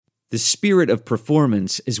The spirit of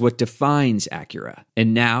performance is what defines Acura.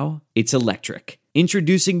 And now, it's electric.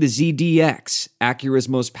 Introducing the ZDX, Acura's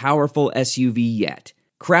most powerful SUV yet.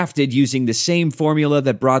 Crafted using the same formula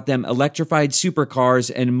that brought them electrified supercars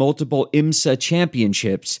and multiple IMSA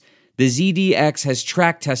championships, the ZDX has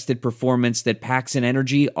track-tested performance that packs an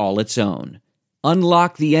energy all its own.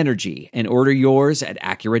 Unlock the energy and order yours at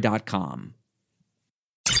Acura.com.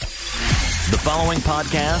 The following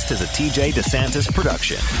podcast is a TJ DeSantis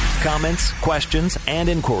production. Comments, questions, and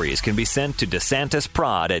inquiries can be sent to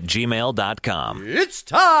DeSantisProd@gmail.com. It's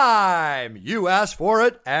time! You asked for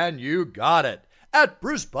it, and you got it at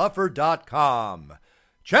BruceBuffer.com.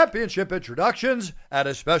 Championship introductions at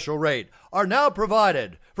a special rate are now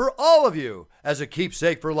provided for all of you as a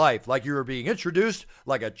keepsake for life, like you are being introduced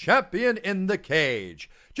like a champion in the cage.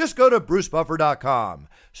 Just go to BruceBuffer.com.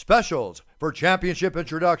 Specials for championship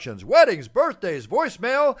introductions, weddings, birthdays,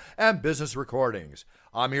 voicemail, and business recordings.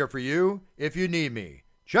 I'm here for you if you need me.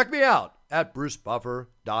 Check me out at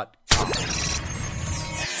BruceBuffer.com.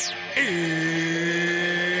 It's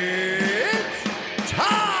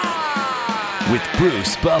time! With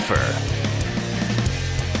Bruce Buffer.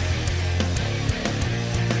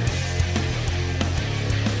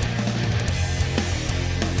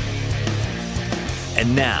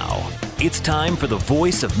 And now, it's time for the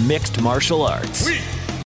voice of mixed martial arts.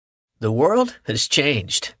 The world has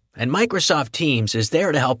changed, and Microsoft Teams is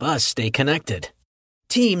there to help us stay connected.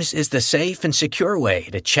 Teams is the safe and secure way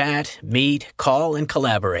to chat, meet, call, and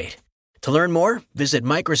collaborate. To learn more, visit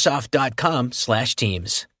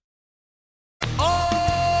Microsoft.com/Teams.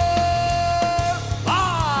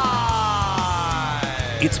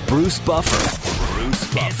 It's Bruce Buffer.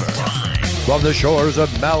 Bruce Buffer. From the shores of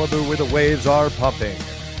Malibu where the waves are pumping,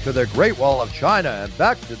 to the Great Wall of China and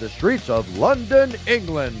back to the streets of London,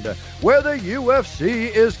 England, where the UFC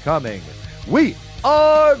is coming. We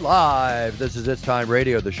are live. This is It's Time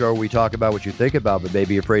Radio, the show where we talk about what you think about but may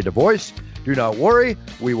be afraid to voice. Do not worry,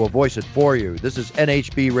 we will voice it for you. This is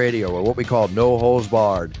NHB Radio, or what we call No Holes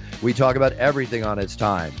Barred. We talk about everything on It's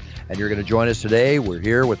Time. And you're going to join us today. We're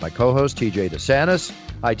here with my co-host, TJ DeSantis.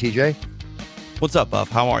 Hi, TJ. What's up, Buff?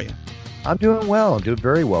 How are you? I'm doing well. I'm doing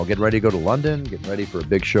very well. Getting ready to go to London, getting ready for a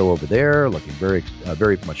big show over there. Looking very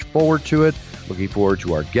much forward to it. Looking forward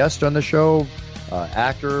to our guest on the show,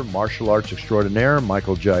 actor, martial arts extraordinaire,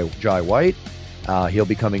 Michael Jai White. He'll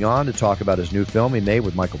be coming on to talk about his new film he made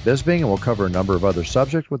with Michael Bisping, and we'll cover a number of other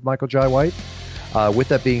subjects with Michael Jai White. With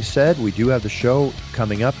that being said, we do have the show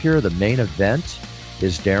coming up here. The main event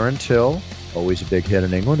is Darren Till, always a big hit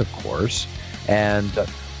in England, of course, and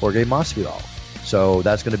Jorge Masvidal. So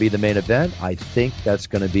that's going to be the main event. I think that's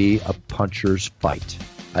going to be a puncher's fight.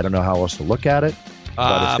 I don't know how else to look at it.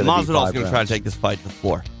 Masvidal's going to try to take this fight to the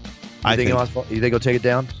floor. You think he'll take it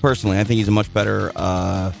down? Personally, I think he's a much better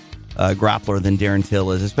grappler than Darren Till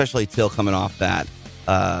is, especially Till coming off that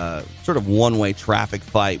sort of one-way traffic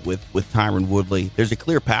fight with Tyron Woodley. There's a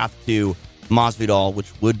clear path to Masvidal,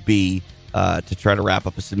 which would be to try to wrap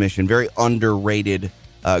up a submission. Very underrated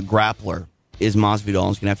grappler is Masvidal.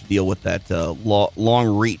 He's going to have to deal with that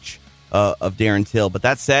long reach of Darren Till. But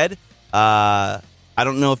that said, I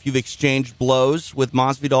don't know if you've exchanged blows with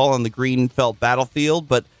Masvidal on the green felt battlefield,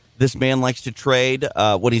 but this man likes to trade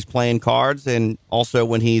when he's playing cards and also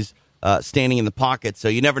when he's standing in the pocket. So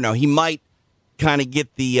you never know. He might kind of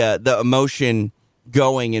get the emotion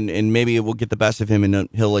going, and maybe it will get the best of him, and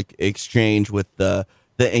he'll exchange with the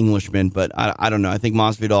Englishman. But I don't know. I think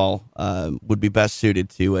Masvidal would be best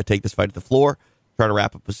suited to take this fight to the floor, try to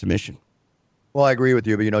wrap up a submission. Well, I agree with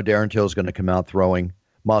you, but Darren Till is going to come out throwing.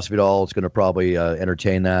 Masvidal is going to probably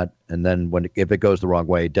entertain that, and then if it goes the wrong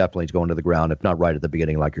way, definitely he's going to the ground, if not right at the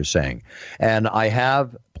beginning, like you're saying. And I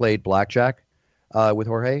have played blackjack with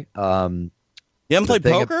Jorge. You haven't played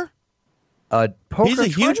poker? Poker? He's a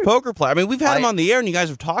huge poker player. I mean, we've had him on the air, and you guys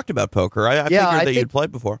have talked about poker. I figured that you'd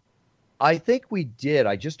played before. I think we did.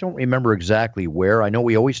 I just don't remember exactly where. I know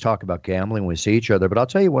we always talk about gambling when we see each other, but I'll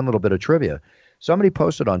tell you one little bit of trivia. Somebody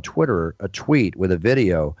posted on Twitter a tweet with a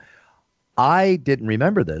video. I didn't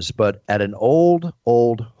remember this, but at an old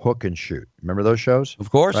hook and shoot. Remember those shows?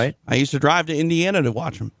 Of course. Right? I used to drive to Indiana to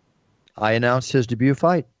watch him. I announced his debut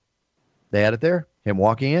fight. They had it there. Him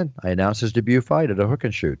walking in. I announced his debut fight at a hook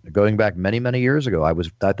and shoot. Going back many, many years ago. I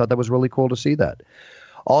thought that was really cool to see that.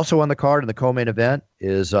 Also on the card in the co-main event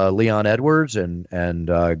is Leon Edwards and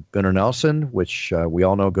Gunnar Nelson, which we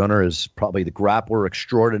all know Gunnar is probably the grappler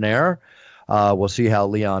extraordinaire. We'll see how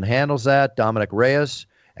Leon handles that. Dominic Reyes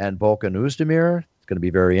and Volkan Oezdemir. It's going to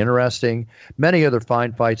be very interesting. Many other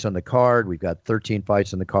fine fights on the card. We've got 13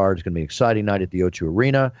 fights on the card. It's going to be an exciting night at the O2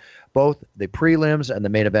 Arena. Both the prelims and the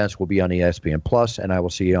main events will be on ESPN Plus, and I will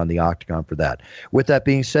see you on the Octagon for that. With that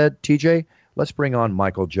being said, TJ, let's bring on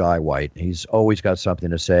Michael Jai White. He's always got something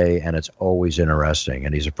to say, and it's always interesting,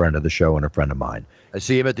 and he's a friend of the show and a friend of mine. I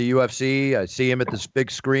see him at the UFC. I see him at this big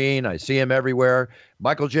screen. I see him everywhere.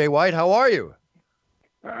 Michael Jai White, how are you?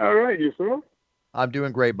 All right, yourself? I'm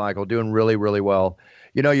doing great, Michael. Doing really, really well.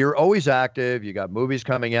 You know, you're always active. You got movies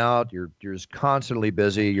coming out. You're just constantly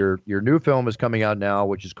busy. Your new film is coming out now,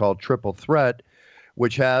 which is called Triple Threat,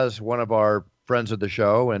 which has one of our friends of the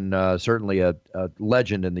show and certainly a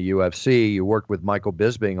legend in the UFC. You worked with Michael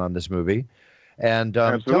Bisping on this movie. And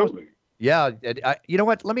Absolutely. Yeah. You know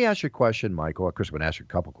what? Let me ask you a question, Michael. Of course, I'm going to ask you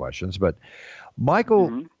a couple questions, but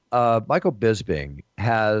Michael Bisping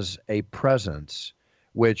has a presence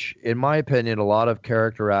which, in my opinion, a lot of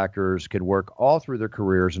character actors can work all through their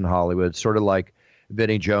careers in Hollywood, sort of like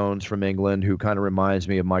Vinnie Jones from England, who kind of reminds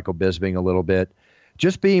me of Michael Bisping a little bit.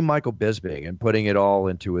 Just being Michael Bisping and putting it all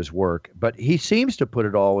into his work. But he seems to put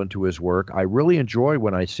it all into his work. I really enjoy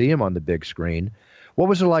when I see him on the big screen. What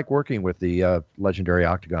was it like working with the legendary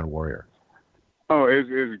Octagon Warrior? Oh, it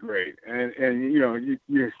was great. And you know, you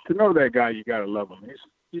to know that guy, you got to love him.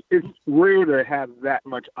 It's rare to have that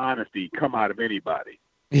much honesty come out of anybody.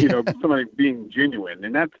 You know, somebody being genuine.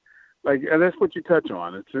 And that's what you touch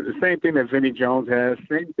on. It's the same thing that Vinnie Jones has,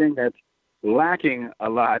 same thing that's lacking a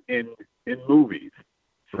lot in movies.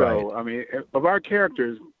 So, right. I mean, of our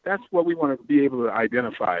characters, that's what we want to be able to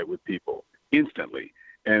identify with people instantly.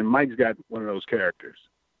 And Mike's got one of those characters.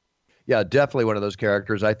 Yeah, definitely one of those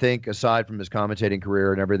characters. I think aside from his commentating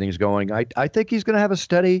career and everything's going, I think he's going to have a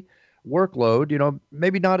steady workload, you know,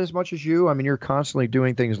 maybe not as much as you. I mean, you're constantly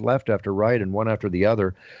doing things left after right and one after the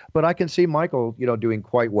other. But I can see Michael, you know, doing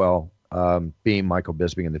quite well being Michael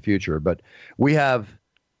Bisping in the future. But we have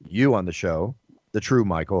you on the show, the true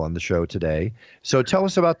Michael on the show today. So tell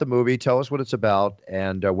us about the movie. Tell us what it's about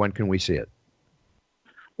and when can we see it?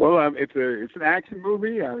 Well, it's an action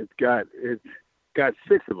movie. It's got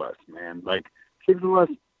six of us, man. Like six of us,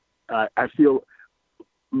 I feel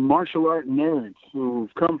martial art nerds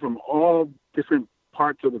who've come from all different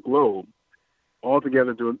parts of the globe all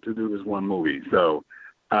together to do this one movie. So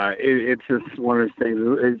it's just one of those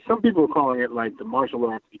things. Some people are calling it like the martial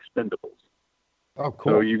arts Expendables. Oh,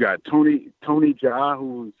 cool. So you got Tony Jaa,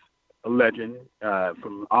 who's a legend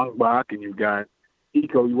from Ong Bak, and you've got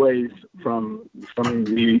Iko Uwais from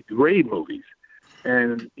the Raid movies.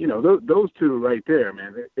 And, you know, those two right there,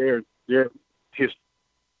 man, they're history.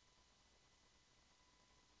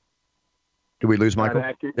 Did we lose Michael?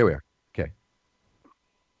 There we are. Okay.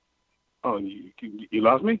 Oh, you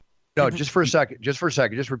lost me? No, just for a second. Just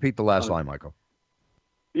repeat the last line, Michael.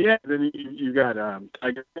 Yeah, then you got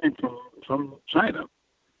Tiger from China.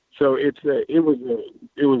 So it was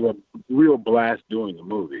a real blast doing the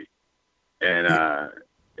movie, and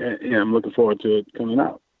I'm looking forward to it coming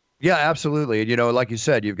out. Yeah, absolutely. And you know, like you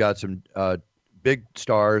said, you've got some big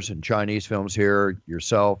stars in Chinese films here.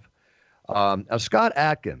 Yourself, now Scott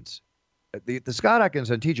Adkins. The Scott Adkins,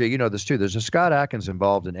 and TJ, you know this too. There's a Scott Adkins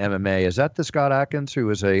involved in MMA. Is that the Scott Adkins who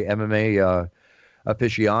is a MMA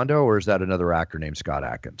aficionado, or is that another actor named Scott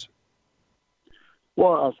Adkins?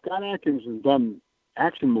 Well, Scott Adkins has done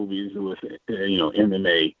action movies with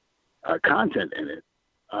MMA content in it.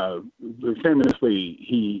 Famously,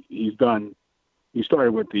 he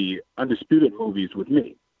started with the Undisputed movies with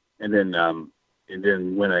me, and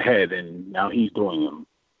then went ahead, and now he's doing them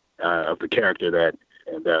of the character that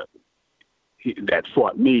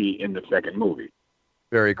fought me in the second movie.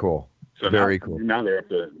 Very cool. So cool. Now they're at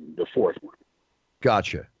the fourth one.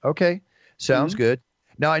 Gotcha. Okay. Sounds good.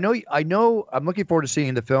 Now I know I'm looking forward to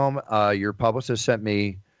seeing the film. Your publicist sent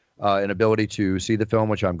me an ability to see the film,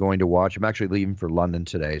 which I'm going to watch. I'm actually leaving for London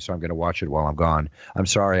today, so I'm going to watch it while I'm gone. I'm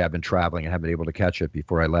sorry I've been traveling and haven't been able to catch it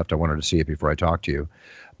before I left. I wanted to see it before I talked to you.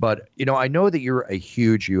 But, you know, I know that you're a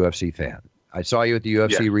huge UFC fan. I saw you at the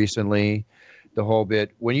UFC recently, the whole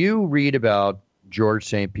bit. When you read about George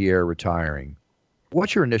St. Pierre retiring,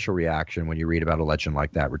 what's your initial reaction when you read about a legend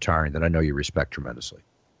like that retiring that I know you respect tremendously?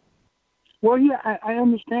 Well, yeah, I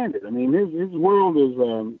understand it. I mean, his world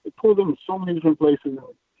is it pulled him so many different places.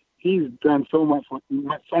 He's done so much for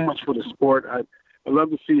the sport. I'd love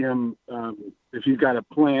to see him if he's got a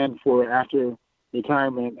plan for after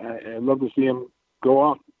retirement. I'd love to see him go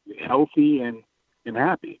off healthy and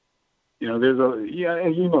happy. You know,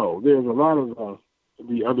 as you know, there's a lot of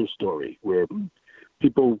the other story where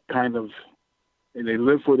people kind of they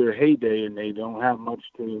live for their heyday and they don't have much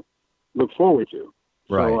to look forward to.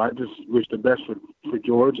 Right. So I just wish the best for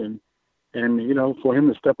George and you know, for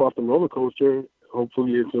him to step off the roller coaster.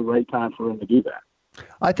 Hopefully, it's the right time for him to do that.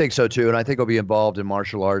 I think so too, and I think he'll be involved in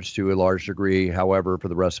martial arts to a large degree. However, for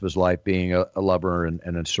the rest of his life, being a lover and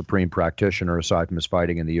a supreme practitioner, aside from his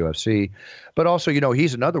fighting in the UFC, but also,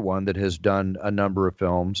 he's another one that has done a number of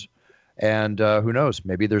films, and who knows?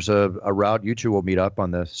 Maybe there's a route you two will meet up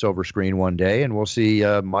on the silver screen one day, and we'll see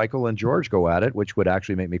Michael and George go at it, which would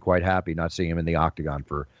actually make me quite happy not seeing him in the octagon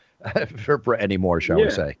for for any more, shall we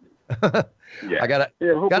say? Yeah.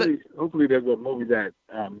 Hopefully, there's a movie that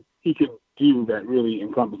he can do that really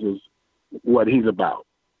encompasses what he's about.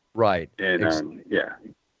 Right. And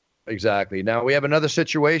exactly. Now we have another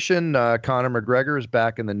situation. Conor McGregor is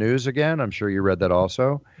back in the news again. I'm sure you read that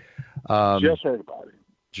also. Just heard about it.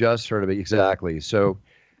 Just heard of it. Exactly. So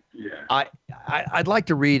I'd like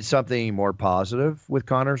to read something more positive with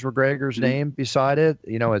Conor McGregor's name beside it.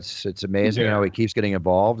 It's amazing how he keeps getting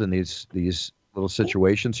involved in these little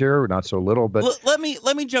situations here, not so little, but let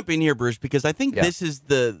me jump in here, Bruce, because I think this is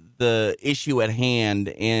the issue at hand,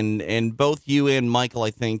 and both you and Michael,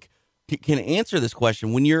 I think, can answer this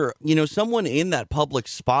question. When you're someone in that public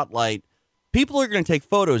spotlight, people are going to take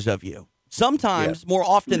photos of you. Sometimes, more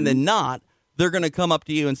often than not, they're going to come up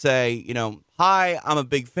to you and say, hi, I'm a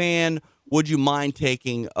big fan. Would you mind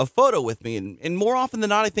taking a photo with me? And more often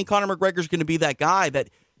than not, I think Conor McGregor's going to be that guy that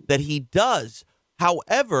he does.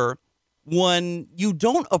 However, when you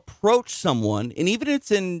don't approach someone, and even if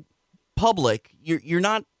it's in public, you're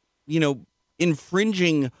not,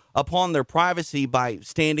 infringing upon their privacy by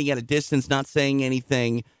standing at a distance, not saying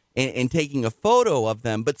anything, and taking a photo of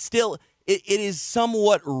them. But still, it is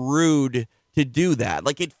somewhat rude to do that.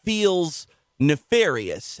 Like, it feels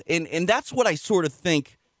nefarious. And that's what I sort of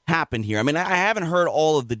think happened here. I mean, I haven't heard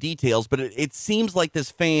all of the details, but it seems like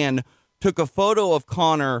this fan took a photo of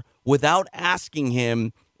Conor without asking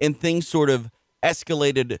him, and things sort of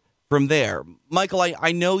escalated from there. Michael,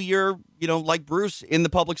 I know you're, like Bruce, in the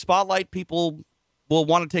public spotlight. People will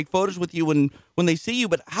want to take photos with you when they see you.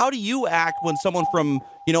 But how do you act when someone from,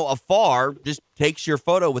 afar just takes your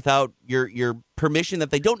photo without your permission that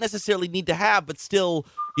they don't necessarily need to have, but still,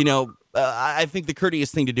 I think the courteous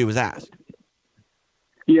thing to do is ask.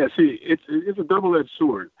 Yeah, see, it's a double-edged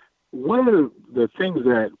sword. One of the things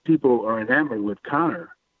that people are enamored with Conor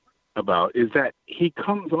about is that he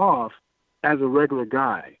comes off as a regular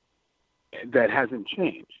guy that hasn't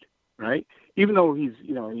changed, right? Even though he's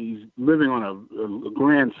living on a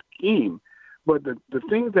grand scheme, but the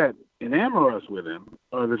things that enamor us with him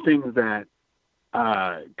are the things that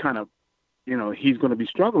kind of, he's going to be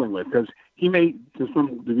struggling with, because he may, to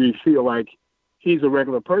some degree, feel like he's a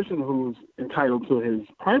regular person who's entitled to his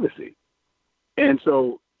privacy. And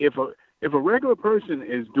so if a regular person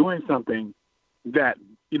is doing something that,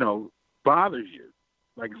 bothers you,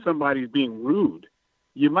 like somebody's being rude,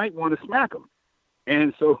 you might want to smack them.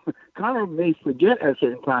 And so Conor may forget at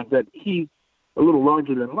certain times that he's a little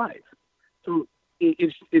larger than life. So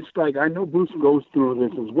it's like, I know Bruce goes through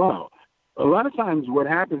this as well. A lot of times what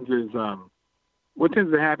happens is, what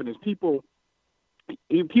tends to happen is people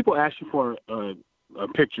ask you for a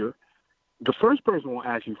picture. The first person will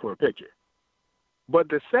ask you for a picture. But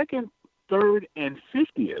the second, third, and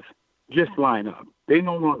 50th just line up. They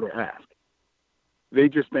no longer ask. They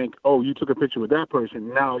just think, oh, you took a picture with that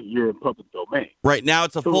person, now you're in public domain. Right, now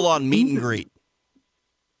it's a full-on meet and greet.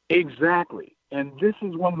 Exactly. And this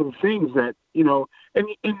is one of the things that, and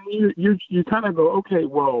you kind of go, okay,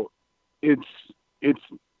 well, it's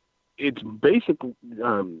basically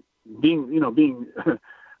being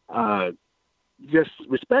just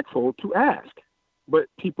respectful to ask. But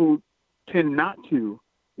people tend not to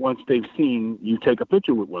once they've seen you take a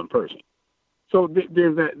picture with one person. So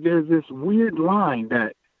there's this weird line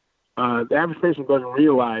that the average person doesn't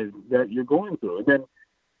realize that you're going through. And then,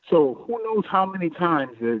 so who knows how many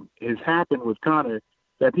times it has happened with Conor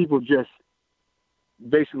that people just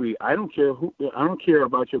basically, I don't care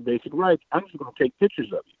about your basic rights. I'm just going to take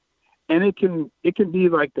pictures of you. And it can be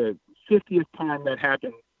like the 50th time that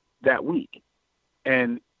happened that week,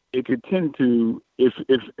 and it could tend to, if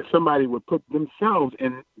somebody would put themselves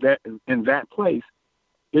in that place,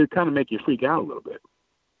 it kind of make you freak out a little bit.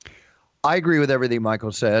 I agree with everything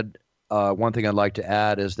Michael said. One thing I'd like to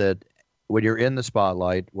add is that when you're in the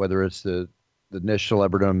spotlight, whether it's the niche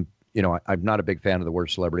celebridom, I'm not a big fan of the word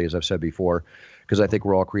celebrity, as I've said before, because I think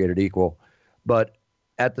we're all created equal. But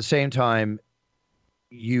at the same time,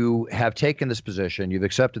 you have taken this position, you've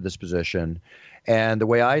accepted this position, and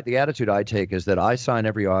the attitude I take is that I sign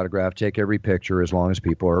every autograph, take every picture, as long as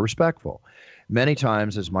people are respectful. Many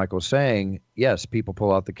times, as Michael's saying, yes, people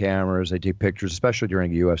pull out the cameras, they take pictures, especially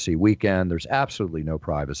during a UFC weekend. There's absolutely no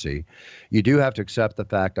privacy. You do have to accept the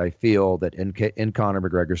fact, I feel, that in Conor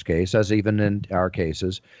McGregor's case, as even in our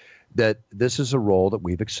cases, that this is a role that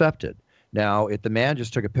we've accepted. Now, if the man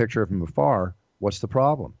just took a picture from afar, what's the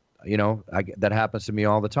problem? That happens to me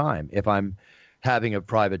all the time. If I'm having a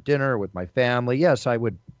private dinner with my family, yes, I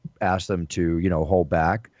would ask them to, hold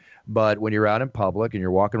back. But when you're out in public and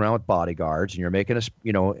you're walking around with bodyguards and you're making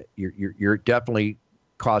you're definitely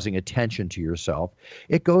causing attention to yourself.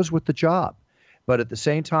 It goes with the job. But at the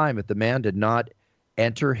same time, if the man did not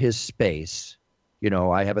enter his space,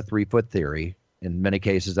 I have a 3-foot theory. In many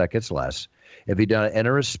cases, that gets less. If he didn't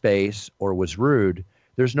enter a space or was rude,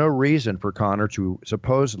 there's no reason for Connor to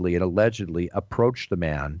supposedly and allegedly approach the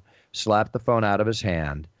man, slap the phone out of his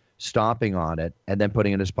hand, stomping on it, and then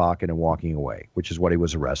putting it in his pocket and walking away, which is what he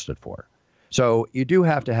was arrested for. So you do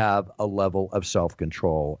have to have a level of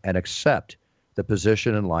self-control and accept the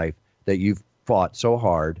position in life that you've fought so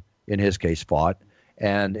hard, in his case fought,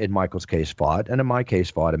 and in Michael's case fought, and in my case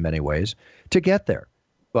fought in many ways, to get there.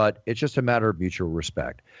 But it's just a matter of mutual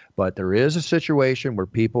respect. But there is a situation where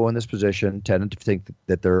people in this position tend to think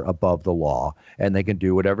that they're above the law and they can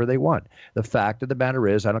do whatever they want. The fact of the matter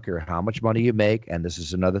is, I don't care how much money you make, and this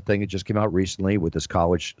is another thing that just came out recently with this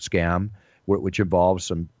college scam, which involves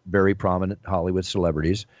some very prominent Hollywood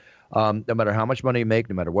celebrities. No matter how much money you make,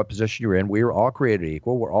 no matter what position you're in, we are all created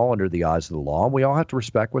equal. We're all under the eyes of the law, and we all have to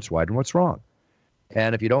respect what's right and what's wrong.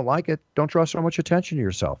 And if you don't like it, don't draw so much attention to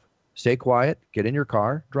yourself. Stay quiet, get in your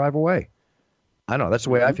car, drive away. I don't know. That's the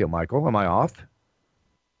way I feel, Michael. Am I off?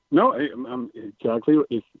 No, I'm exactly.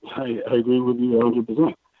 I agree with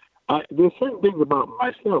you 100%. There's certain things about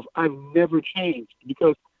myself I've never changed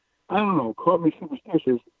because, I don't know, call me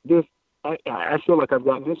superstitious. I feel like I've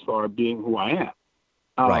gotten this far being who I am.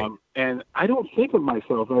 Right. And I don't think of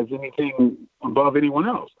myself as anything above anyone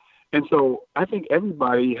else. And so I think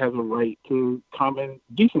everybody has a right to common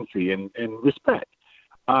decency and respect.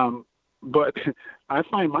 But I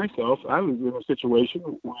find myself, I was in a situation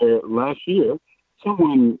where last year,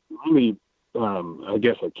 someone really, I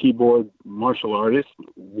guess a keyboard martial artist,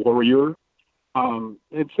 warrior,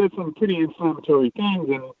 had said some pretty inflammatory things.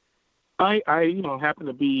 And I happened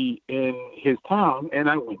to be in his town and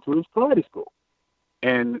I went to his karate school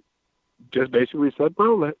and just basically said,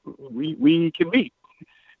 bro, we can meet.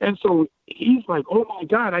 And so he's like, oh my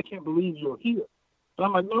God, I can't believe you're here. And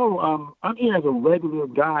I'm like, no, I'm here as a regular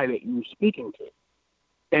guy that you're speaking to.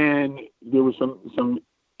 And there was some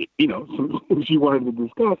things you wanted to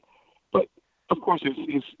discuss. But of course,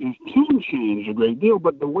 his tune changed a great deal.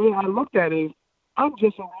 But the way I looked at it is, I'm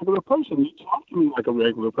just a regular person. You talk to me like a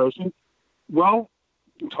regular person. Well,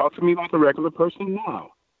 talk to me like a regular person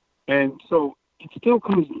now. And so it still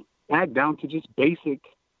comes back down to just basic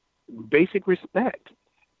respect.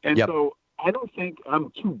 And so I don't think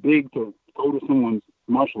I'm too big to go to someone's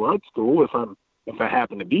martial arts school if I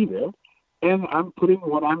happen to be there, and I'm putting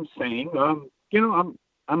what I'm saying. I'm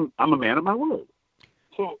a man of my word.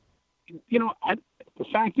 So, the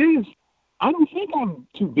fact is, I don't think I'm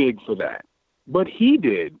too big for that. But he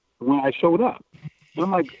did when I showed up. And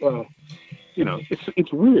I'm like,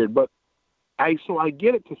 it's weird, but I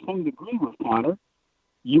get it to some degree with Connor.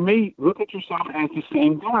 You may look at yourself as the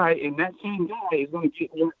same guy, and that same guy is going to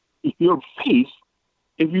get in your face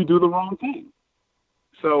if you do the wrong thing.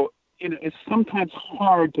 So, it's sometimes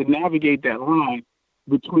hard to navigate that line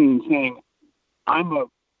between saying, I'm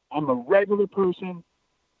a regular person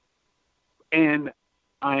and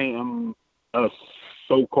I am a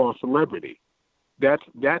so-called celebrity. That's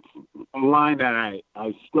a line that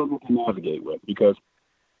I struggle to navigate with because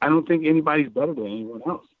I don't think anybody's better than anyone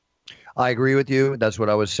else. I agree with you. That's what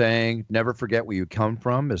I was saying. Never forget where you come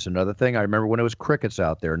from is another thing. I remember when it was crickets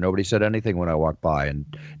out there. Nobody said anything when I walked by. And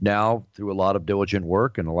now, through a lot of diligent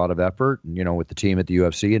work and a lot of effort, and, with the team at the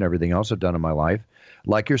UFC and everything else I've done in my life,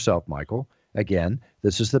 like yourself, Michael, again,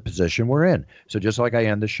 this is the position we're in. So just like I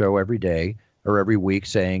end the show every day or every week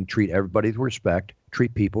saying, treat everybody with respect,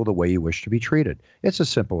 treat people the way you wish to be treated. It's as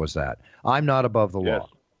simple as that. I'm not above the law.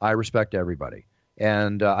 I respect everybody.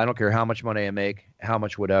 And I don't care how much money I make, how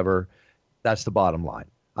much whatever. That's the bottom line.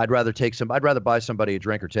 I'd rather buy somebody a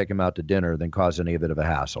drink or take them out to dinner than cause any bit of a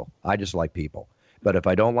hassle. I just like people. But if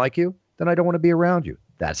I don't like you, then I don't want to be around you.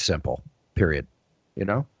 That's simple. Period.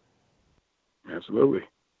 Absolutely.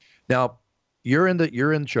 Now, you're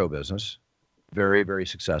in show business very, very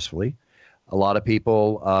successfully. A lot of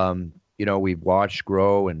people, we've watched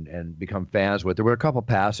grow and become fans with. There were a couple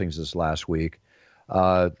passings this last week.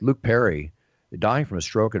 Luke Perry, dying from a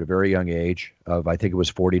stroke at a very young age of, I think it was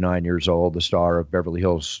 49 years old, the star of Beverly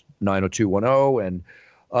Hills 90210 and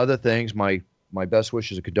other things. My best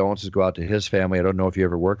wishes and condolences go out to his family. I don't know if you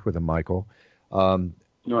ever worked with him, Michael. The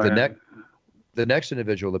next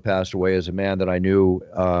individual that passed away is a man that I knew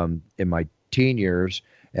in my teen years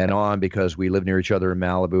and on because we live near each other in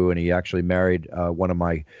Malibu, and he actually married one of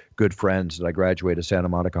my good friends that I graduated Santa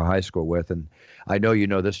Monica High School with. And I know you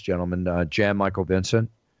know this gentleman, Jan Michael Vincent.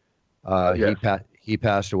 Yes. He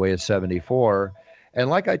passed away at 74. And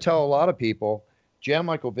like I tell a lot of people, Jan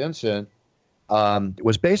Michael Vincent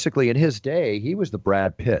was basically, in his day, he was the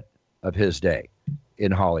Brad Pitt of his day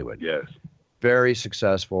in Hollywood. Yes. Very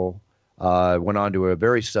successful. Went on to a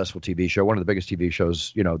very successful TV show, one of the biggest TV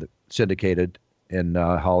shows, that syndicated in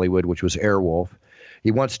Hollywood, which was Airwolf.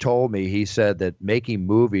 He once told me, he said that making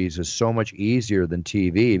movies is so much easier than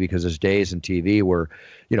TV because his days in TV were,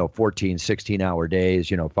 14, 16-hour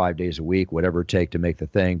days, 5 days a week, whatever it take to make the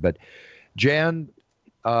thing. But Jan,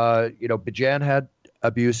 Jan had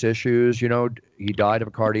abuse issues. He died of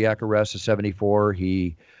a cardiac arrest at 74.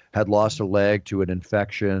 He had lost a leg to an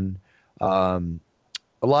infection. A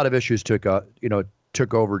lot of issues took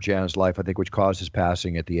over Jan's life, I think, which caused his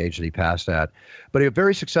passing at the age that he passed at. But a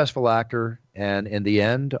very successful actor, and in the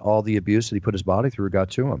end, all the abuse that he put his body through got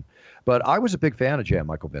to him. But I was a big fan of Jan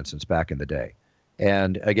Michael Vincent's back in the day.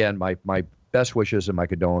 And again, my best wishes and my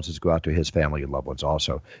condolences go out to his family and loved ones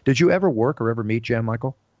also. Did you ever work or ever meet Jan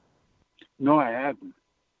Michael? No, I haven't.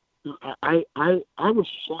 I was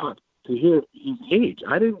shocked to hear his age.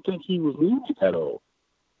 I didn't think he was nearly that old.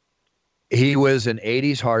 He was an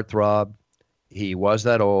 80s heartthrob. He was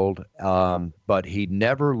that old, but he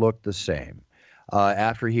never looked the same.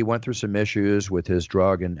 After he went through some issues with his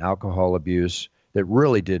drug and alcohol abuse that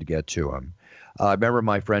really did get to him. I remember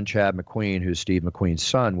my friend Chad McQueen, who's Steve McQueen's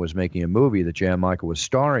son, was making a movie that Jan Michael was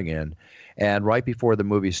starring in. And right before the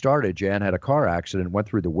movie started, Jan had a car accident, went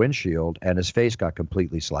through the windshield, and his face got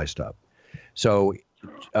completely sliced up. So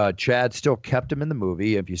Chad still kept him in the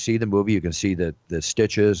movie. If you see the movie, you can see the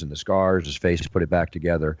stitches and the scars, his face, put it back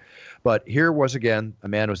together. But here was, again, a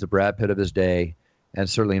man who was the Brad Pitt of his day, and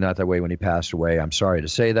certainly not that way when he passed away. I'm sorry to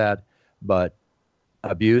say that, but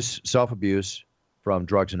abuse, self-abuse from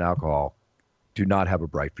drugs and alcohol do not have a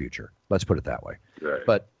bright future. Let's put it that way. Right.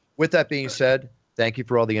 But with that being said, thank you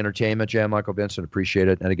for all the entertainment, Jan Michael Vincent. Appreciate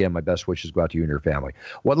it. And again, my best wishes go out to you and your family.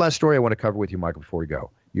 One last story I want to cover with you, Michael, before we go.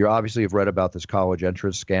 You obviously have read about this college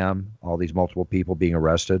entrance scam, all these multiple people being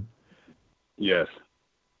arrested. Yes.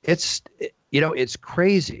 It's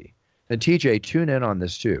crazy. And TJ, tune in on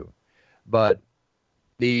this too. But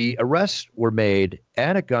the arrests were made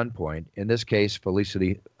at a gunpoint, in this case,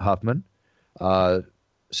 Felicity Huffman,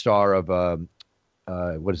 star of,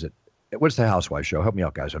 what is it? What's the Housewives show? Help me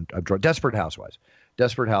out, guys. I'm Desperate Housewives.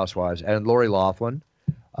 Desperate Housewives. And Lori Loughlin,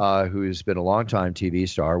 who's been a longtime TV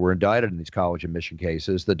star, were indicted in these college admission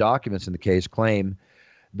cases. The documents in the case claim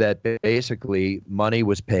that basically money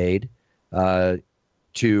was paid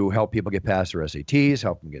to help people get past their SATs,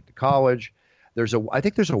 help them get to college. I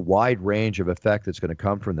think there's a wide range of effect that's going to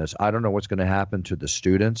come from this. I don't know what's going to happen to the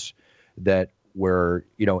students that were,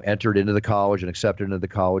 entered into the college and accepted into the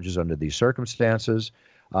colleges under these circumstances.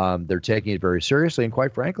 They're taking it very seriously. And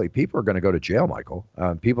quite frankly, people are going to go to jail, Michael.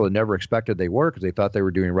 People that never expected they were because they thought they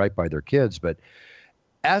were doing right by their kids. But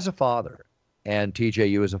as a father, and TJ,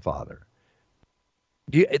 you as a father,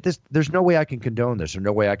 there's no way I can condone this. There's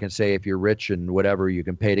no way I can say if you're rich and whatever, you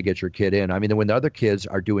can pay to get your kid in. I mean, when the other kids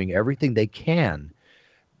are doing everything they can,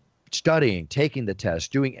 studying, taking the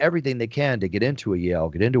test, doing everything they can to get into a Yale,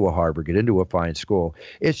 get into a Harvard, get into a fine school,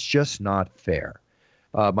 it's just not fair.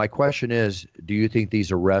 My question is, do you think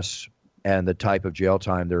these arrests and the type of jail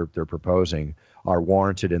time they're proposing are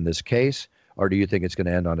warranted in this case, or do you think it's going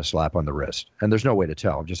to end on a slap on the wrist? And there's no way to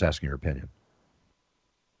tell. I'm just asking your opinion.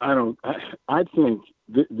 I think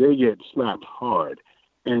they get slapped hard.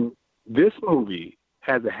 And this movie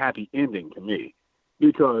has a happy ending to me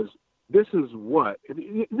because this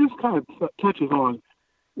kind of touches on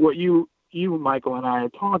what you, Michael, and I are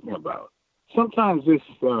talking about. Sometimes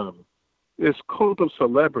this cult of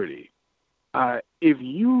celebrity, if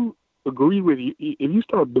you agree with you, if you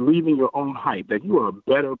start believing your own hype that you are a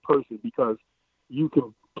better person because you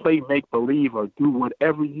can play make-believe or do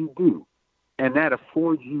whatever you do, and that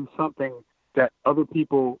affords you something that other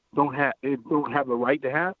people don't have the right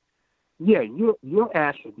to have, yeah, your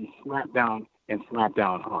ass should be slapped down and slapped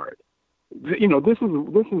down hard. This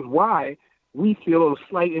is why we feel a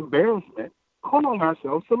slight embarrassment calling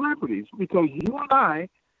ourselves celebrities, because you and I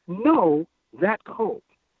know that cult,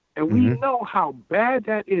 and we know how bad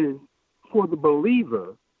that is for the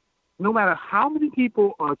believer. No matter how many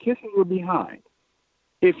people are kissing your behind,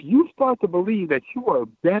 if you start to believe that you are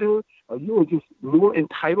better or you are just more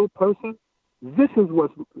entitled person, this is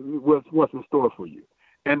what's in store for you.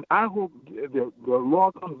 And I hope the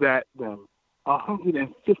law comes at them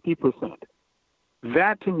 150%.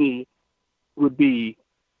 That to me would be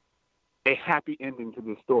a happy ending to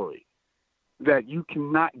this story. That you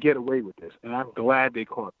cannot get away with this, and I'm glad they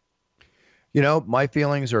caught it. You know, my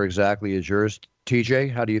feelings are exactly as yours.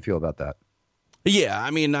 TJ, how do you feel about that? Yeah,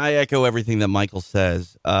 I mean, I echo everything that Michael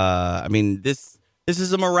says. I mean, this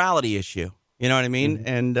is a morality issue. You know what I mean?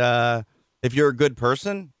 Mm-hmm. And if you're a good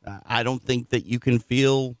person, I don't think that you can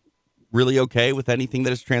feel really okay with anything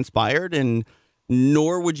that has transpired, and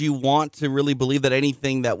nor would you want to really believe that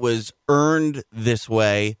anything that was earned this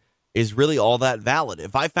way is really all that valid.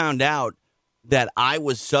 If I found out that I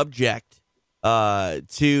was subject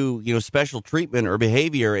to, special treatment or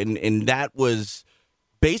behavior, and that was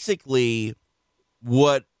basically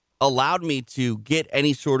what allowed me to get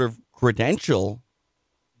any sort of credential,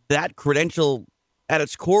 that credential at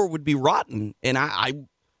its core would be rotten. And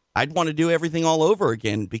I'd want to do everything all over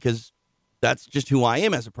again, because that's just who I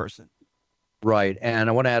am as a person. Right. And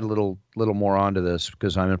I want to add a little more onto this,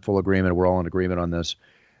 because I'm in full agreement. We're all in agreement on this.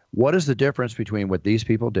 What is the difference between what these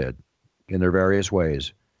people did in their various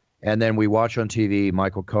ways, and then we watch on TV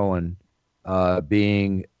Michael Cohen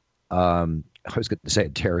being, I was going to say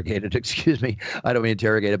interrogated, excuse me. I don't mean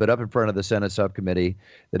interrogated, but up in front of the Senate subcommittee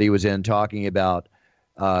that he was in, talking about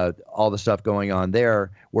all the stuff going on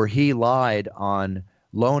there, where he lied on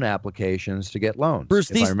loan applications to get loans. Bruce,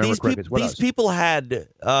 these people had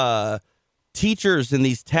teachers in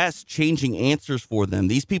these tests changing answers for them.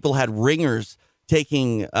 These people had ringers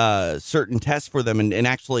taking certain tests for them and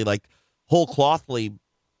actually like whole clothly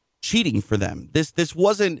cheating for them. This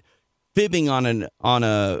wasn't fibbing on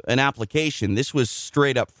an application. This was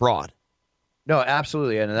straight up fraud. No,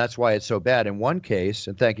 absolutely, and that's why it's so bad. In one case,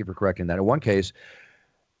 and thank you for correcting that. In one case,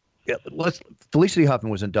 Felicity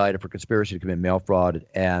Huffman was indicted for conspiracy to commit mail fraud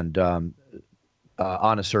and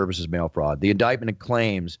honest services mail fraud. The indictment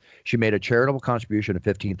claims she made a charitable contribution of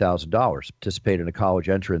 $15,000 to participate in a college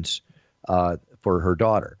entrance for her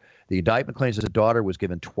daughter. The indictment claims that the daughter was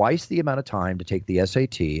given twice the amount of time to take the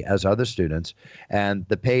SAT as other students, and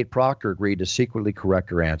the paid proctor agreed to secretly correct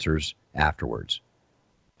her answers afterwards.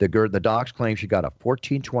 The docs claim she got a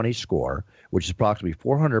 1420 score, which is approximately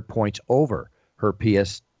 400 points over her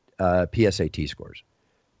PSAT scores.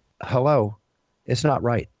 Hello? It's not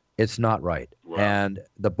right. It's not right. Wow. And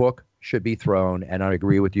the book should be thrown, and I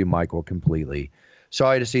agree with you, Michael, completely.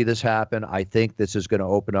 Sorry to see this happen. I think this is going to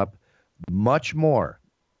open up much more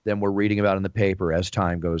than we're reading about in the paper as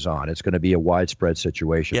time goes on. It's going to be a widespread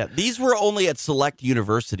situation. Yeah, these were only at select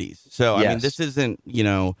universities. So, yes. I mean, this isn't,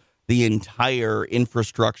 the entire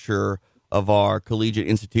infrastructure of our collegiate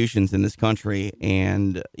institutions in this country.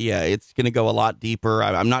 And, yeah, it's going to go a lot deeper.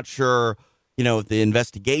 I'm not sure, if the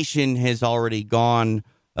investigation has already gone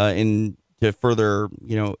into further,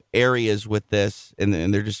 areas with this, and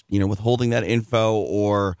they're just, withholding that info,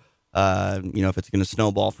 or, if it's going to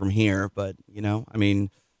snowball from here. But,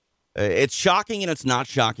 it's shocking and it's not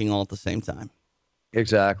shocking all at the same time.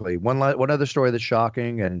 Exactly. One other story that's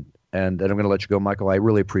shocking, and then I'm going to let you go, Michael. I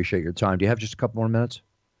really appreciate your time. Do you have just a couple more minutes?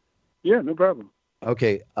 Yeah, no problem.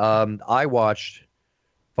 Okay. I watched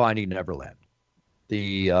Finding Neverland,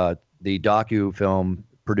 the docu-film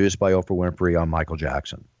produced by Oprah Winfrey on Michael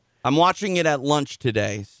Jackson. I'm watching it at lunch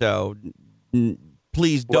today, so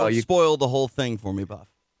please don't spoil the whole thing for me, Buff.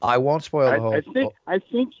 I won't spoil the whole. I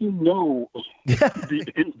think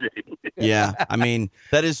the ending. Yeah, I mean,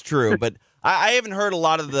 that is true, but I haven't heard a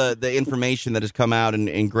lot of the information that has come out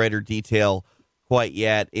in greater detail quite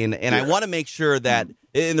yet, and I want to make sure that,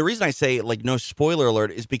 and the reason I say no spoiler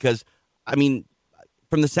alert is because, I mean,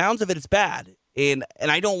 from the sounds of it, it's bad, and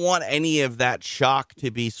I don't want any of that shock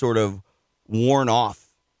to be sort of worn off.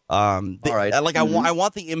 All right, I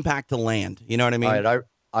want the impact to land. You know what I mean? All right,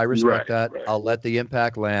 I respect that. Right. I'll let the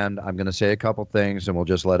impact land. I'm going to say a couple things, and we'll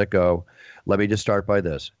just let it go. Let me just start by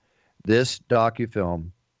this. This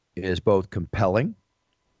docufilm is both compelling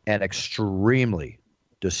and extremely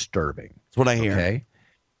disturbing. That's what I hear. Okay?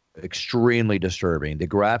 Extremely disturbing. The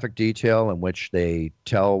graphic detail in which they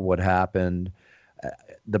tell what happened,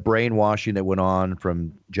 the brainwashing that went on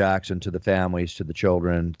from Jackson to the families, to the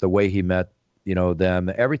children, the way he met,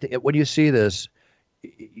 them, everything. When you see this,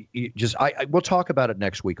 we'll talk about it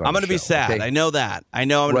next week. I'm going to be sad. Okay? I know that. I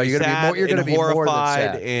know I'm going to be sad. You're going to be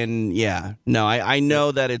horrified, and I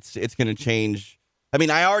know that it's going to change. I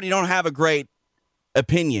mean, I already don't have a great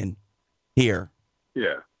opinion here.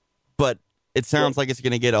 Yeah, but it sounds like it's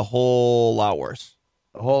going to get a whole lot worse.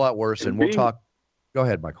 A whole lot worse, and we'll talk. Go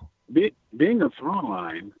ahead, Michael. Being a through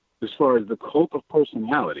line as far as the cult of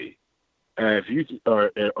personality, if you or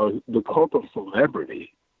the cult of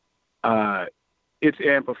celebrity, it's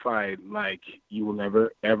amplified like you will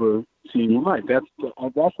never, ever see in your life. That's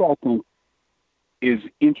what I think is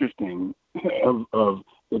interesting of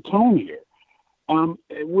the tone here.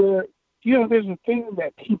 Where, there's a thing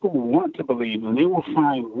that people want to believe, and they will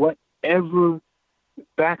find whatever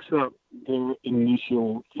backs up their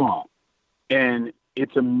initial thought. And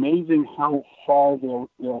it's amazing how far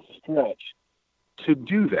they'll stretch to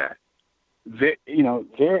do that. There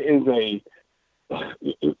is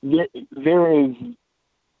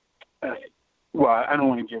well, I don't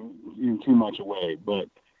want to give you too much away, but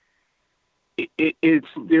there's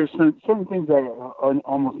certain things that are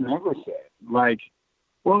almost never said. Like,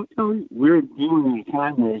 well, we're dealing in a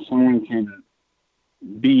time where someone can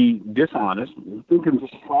be dishonest, they can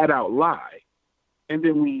just flat out lie, and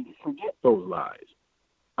then we forget those lies.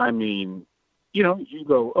 I mean, you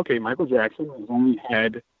go, okay, Michael Jackson has only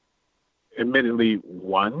had, admittedly,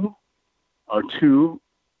 1 or 2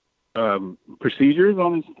 procedures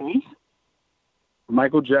on his face.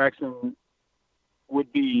 Michael Jackson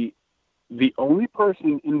would be the only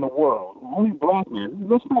person in the world, the only black man.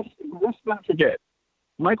 Let's not forget,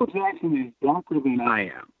 Michael Jackson is darker than I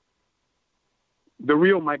am. The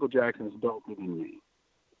real Michael Jackson is darker than me,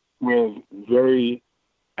 with very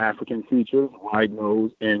African features, wide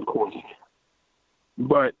nose, and coarse hair.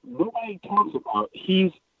 But nobody talks about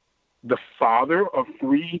he's the father of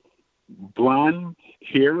 3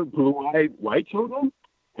 blonde-haired, blue-eyed white children.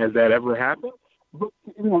 Has that ever happened? But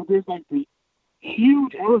there's like the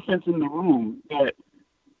huge elephants in the room that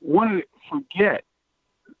want to forget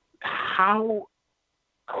how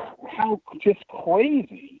just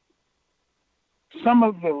crazy some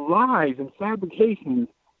of the lies and fabrications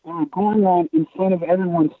are going on in front of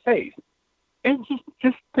everyone's face. And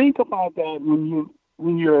just think about that when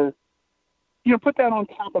you're put that on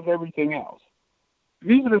top of everything else.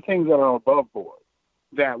 These are the things that are above board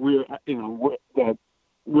that we're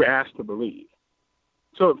asked to believe.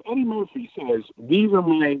 So if Eddie Murphy says, these are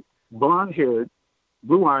my blonde-haired,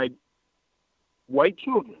 blue-eyed, white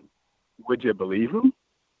children, would you believe him?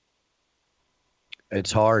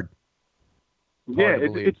 It's hard. Yeah,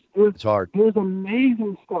 it's hard. There's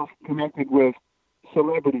amazing stuff connected with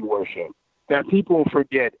celebrity worship that people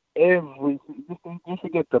forget everything. They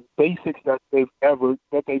forget the basics that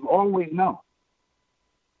they've always known.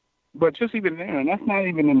 But just even there, and that's not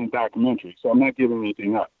even in the documentary, so I'm not giving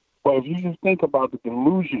anything up. But if you just think about the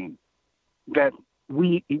delusion that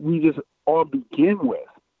we just all begin with,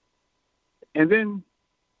 and then,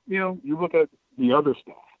 you look at the other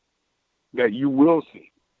stuff that you will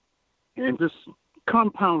see, and just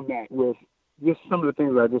compound that with just some of the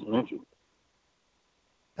things I just mentioned.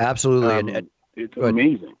 Absolutely. And it's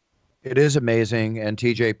amazing. It is amazing. And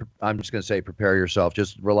TJ, I'm just going to say, prepare yourself.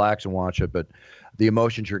 Just relax and watch it. But the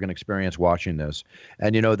emotions you're going to experience watching this.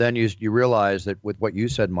 And, then you realize that with what you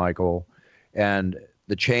said, Michael, and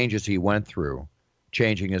the changes he went through,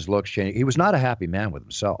 changing his looks, he was not a happy man with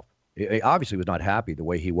himself. He obviously was not happy the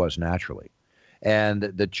way he was naturally. And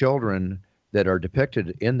the children that are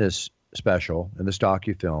depicted in this special, in this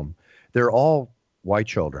docu-film, they're all white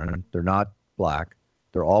children. They're not black.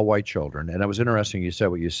 They're all white children. And it was interesting you said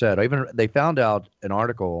what you said. They found out an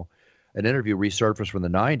interview resurfaced from the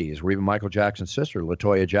 90s where even Michael Jackson's sister,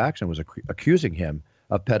 LaToya Jackson, was accusing him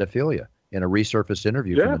of pedophilia in a resurfaced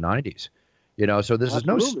interview from the 90s. So this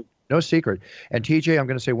Absolutely. Is no secret. And TJ, I'm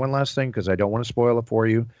going to say one last thing because I don't want to spoil it for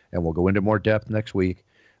you, and we'll go into more depth next week.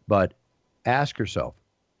 But ask yourself,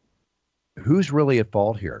 who's really at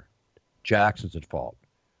fault here? Jackson's at fault.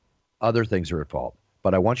 Other things are at fault.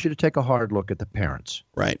 But I want you to take a hard look at the parents.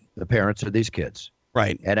 Right. The parents of these kids.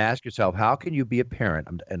 Right. And ask yourself, how can you be a parent?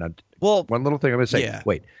 One little thing I'm going to say.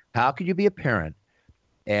 Wait. How can you be a parent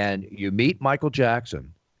and you meet Michael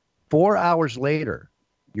Jackson? 4 hours later,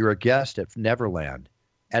 you're a guest at Neverland.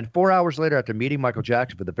 And 4 hours later, after meeting Michael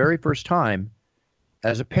Jackson for the very first time,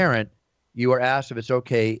 as a parent, you are asked if it's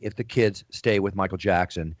okay if the kids stay with Michael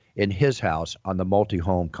Jackson in his house on the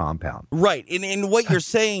multi-home compound. Right. And what you're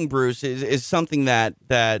saying, Bruce, is something that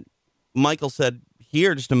Michael said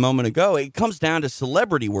here just a moment ago. It comes down to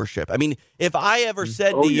celebrity worship. I mean, if I ever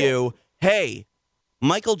said to you, hey,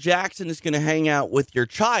 Michael Jackson is going to hang out with your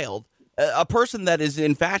child, a person that is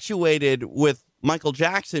infatuated with Michael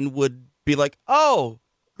Jackson would be like, oh,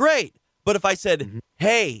 great. But if I said,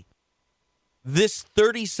 hey, this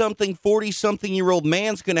 30-something, 40-something-year-old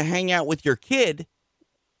man's going to hang out with your kid,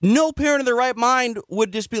 no parent in their right mind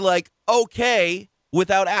would just be like, okay,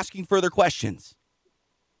 without asking further questions.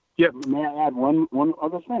 Yeah, may I add one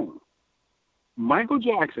other thing? Michael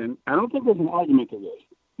Jackson, I don't think there's an argument to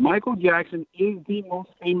this. Michael Jackson is the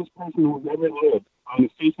most famous person who's ever lived on the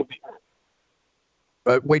face of the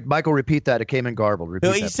earth. Wait, Michael, repeat that. It came in garbled.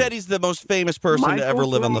 He said he's the most famous person to ever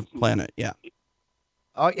live on the planet. Yeah.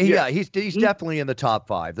 Oh, yeah, he's definitely in the top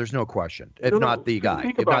 5. There's no question. If not the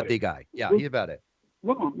guy. If not the guy. Yeah, he's about it.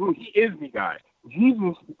 No, he is the guy.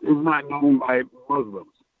 Jesus is not known by Muslims.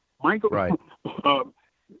 Michael, right?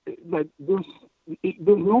 Like there's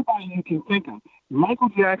nobody you can think of. Michael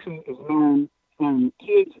Jackson is known from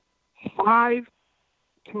kids 5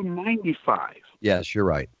 to 95. Yes, you're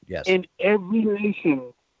right. Yes, in every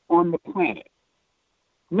nation on the planet.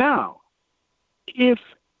 Now, if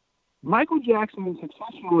Michael Jackson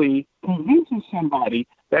successfully convinces somebody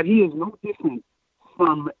that he is no different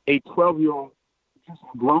from a 12-year-old, just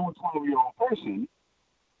a grown 12-year-old person,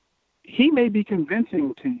 he may be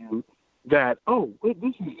convincing to you that, oh, wait,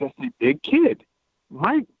 this is just a big kid.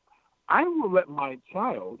 I will let my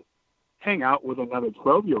child hang out with another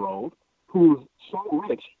 12-year-old who's so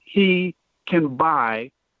rich he can buy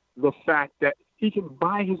the fact that he can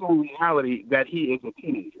buy his own reality that he is a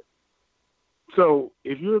teenager. So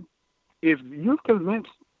if you've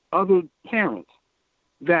convinced other parents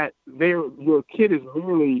that your kid is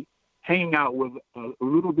merely hanging out with a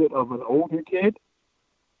little bit of an older kid,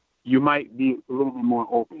 you might be a little bit more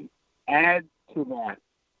open. Add to that,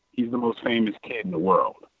 he's the most famous kid in the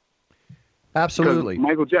world. Absolutely.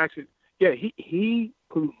 Michael Jackson, he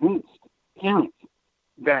convinced parents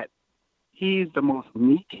that he's the most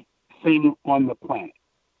unique thing on the planet.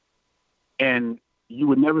 And you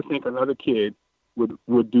would never think another kid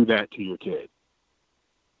would do that to your kid.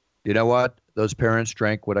 You know what? Those parents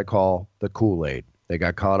drank what I call the Kool-Aid. They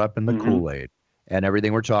got caught up in the Kool-Aid and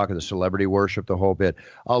everything we're talking, the celebrity worship, the whole bit.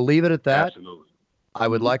 I'll leave it at that. Absolutely. I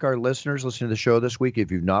would like our listeners listening to the show this week,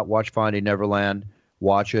 if you've not watched Finding Neverland,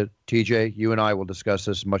 watch it. TJ, you and I will discuss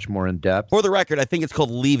this much more in depth. For the record, I think it's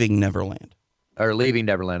called Leaving Neverland. Or Leaving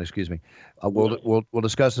Neverland, excuse me. We'll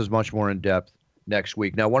discuss this much more in depth next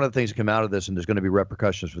week. Now, one of the things that come out of this, and there's going to be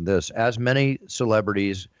repercussions from this, as many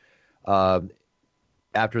celebrities,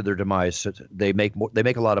 after their demise, they make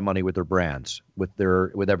a lot of money with their brands, with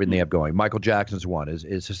everything they have going. Michael Jackson's one.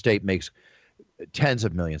 His estate makes tens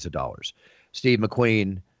of millions of dollars. Steve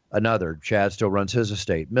McQueen, another. Chad still runs his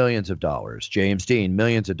estate, millions of dollars. James Dean,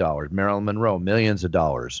 millions of dollars. Marilyn Monroe, millions of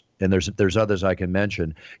dollars. And there's others I can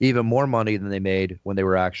mention, even more money than they made when they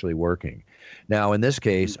were actually working. Now, in this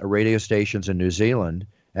case, a radio stations in New Zealand,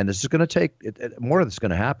 and this is going to take more of this is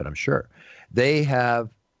going to happen, I'm sure. They have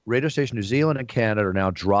radio station New Zealand and Canada are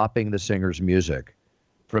now dropping the singer's music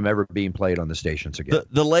from ever being played on the stations again.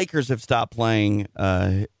 The Lakers have stopped playing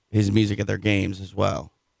his music at their games as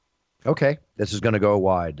well. Okay, this is going to go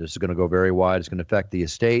wide. This is going to go very wide. It's going to affect the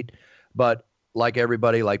estate. But like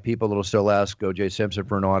everybody, like people that'll still ask O.J. Simpson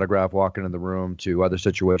for an autograph walking in the room, to other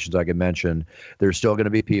situations I can mention, there's still going to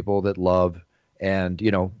be people that love and,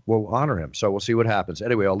 will honor him. So we'll see what happens.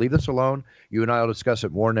 Anyway, I'll leave this alone. You and I will discuss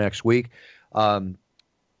it more next week.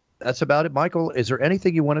 That's about it. Michael, is there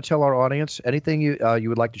anything you want to tell our audience? Anything you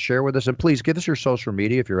would like to share with us? And please give us your social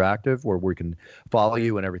media if you're active, where we can follow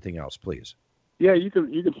you and everything else, please. Yeah, you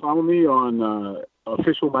can follow me on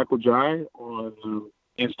official Michael Jai on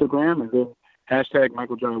Instagram, and then hashtag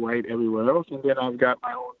Michael Jai White everywhere else. And then I've got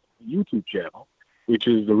my own YouTube channel, which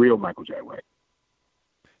is The Real Michael Jai White.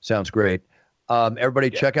 Sounds great. Everybody,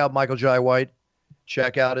 check out Michael Jai White.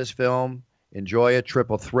 Check out his film. Enjoy it.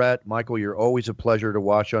 Triple Threat. Michael, you're always a pleasure to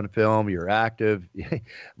watch on film. You're active.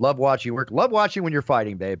 Love watching work. Love watching when you're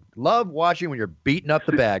fighting, babe. Love watching when you're beating up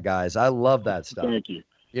the bad guys. I love that stuff. Thank you.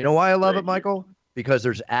 You know why I love it, Michael? Because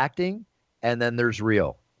there's acting and then there's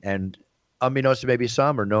real. And unbeknownst to maybe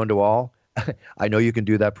some or known to all, I know you can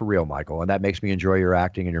do that for real, Michael. And that makes me enjoy your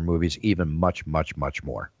acting and your movies even much, much, much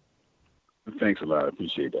more. Thanks a lot. I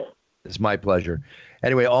appreciate that. It's my pleasure.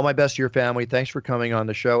 Anyway, all my best to your family. Thanks for coming on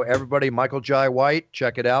the show. Everybody, Michael Jai White,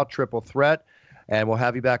 check it out, Triple Threat. And we'll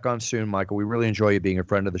have you back on soon, Michael. We really enjoy you being a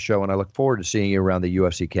friend of the show, and I look forward to seeing you around the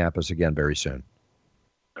UFC campus again very soon.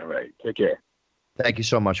 All right. Take care. Thank you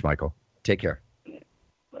so much, Michael. Take care.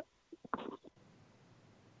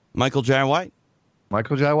 Michael Jai White.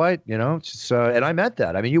 Michael Jai White, it's, and I meant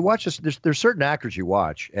that. I mean, you watch this, there's certain actors you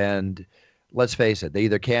watch, and let's face it, they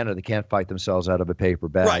either can or they can't fight themselves out of a paper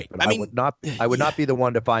bag. Right. But I would not be the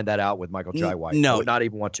one to find that out with Michael Jai White. No. I would not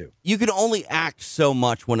even want to. You can only act so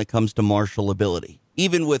much when it comes to martial ability,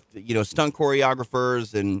 even with, stunt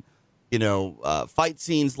choreographers and, fight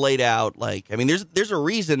scenes laid out. There's a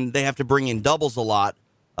reason they have to bring in doubles a lot,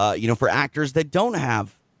 for actors that don't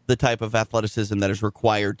have the type of athleticism that is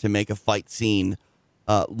required to make a fight scene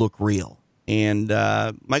look real. And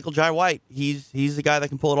Michael Jai White, he's the guy that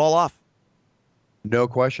can pull it all off. No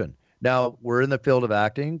question. Now, we're in the field of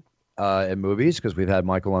acting. in movies because we've had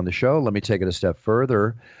Michael on the show. Let me take it a step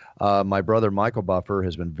further. My brother, Michael Buffer,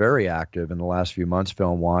 has been very active in the last few months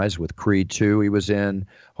film-wise with Creed 2 he was in,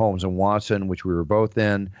 Holmes and Watson, which we were both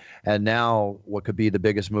in, and now what could be the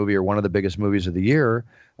biggest movie or one of the biggest movies of the year.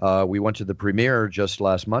 We went to the premiere just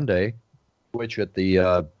last Monday, which at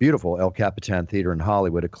the beautiful El Capitan Theater in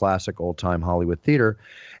Hollywood, a classic old-time Hollywood theater,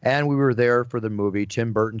 and we were there for the movie,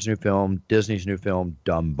 Tim Burton's new film, Disney's new film,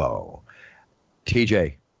 Dumbo.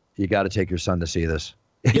 TJ, you got to take your son to see this.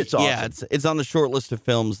 It's awesome. Yeah, it's on the short list of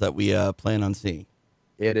films that we plan on seeing.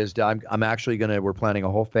 It is. I'm actually we're planning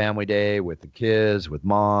a whole family day with the kids, with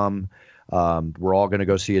mom. We're all going to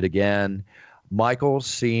go see it again. Michael's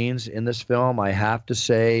scenes in this film, I have to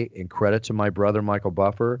say, in credit to my brother, Michael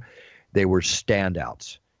Buffer, they were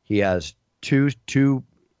standouts. He has two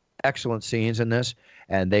excellent scenes in this,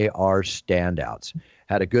 and they are standouts.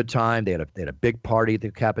 Had a good time. They had a big party at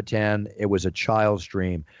the Capitan. It was a child's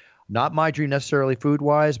dream. Not my dream necessarily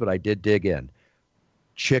food-wise, but I did dig in.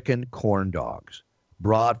 Chicken corn dogs,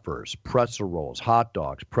 bratwurst, pretzel rolls, hot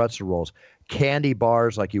dogs, pretzel rolls, candy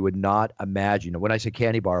bars like you would not imagine. When I say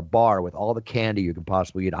candy bar, a bar with all the candy you can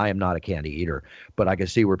possibly eat. I am not a candy eater, but I can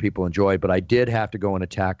see where people enjoy it. But I did have to go and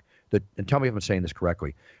attack and tell me if I'm saying this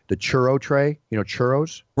correctly, the churro tray,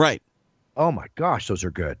 churros? Right. Oh, my gosh, those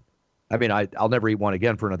are good. I mean, I'll never eat one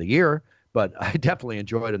again for another year, but I definitely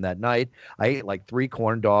enjoyed them that night. I ate like 3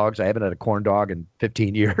 corn dogs. I haven't had a corn dog in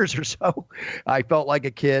 15 years or so. I felt like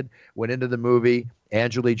a kid, went into the movie.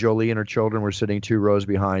 Angelina Jolie and her children were sitting 2 rows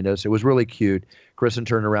behind us. It was really cute. Kristen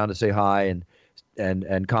turned around to say hi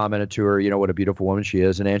and commented to her, what a beautiful woman she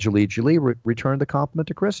is. And Angelina Jolie returned the compliment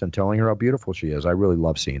to Kristen, telling her how beautiful she is. I really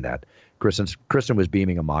love seeing that. Kristen was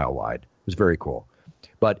beaming a mile wide. It was very cool.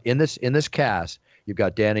 But in this cast, you've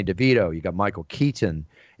got Danny DeVito, you've got Michael Keaton,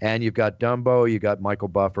 and you've got Dumbo, you've got Michael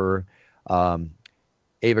Buffer,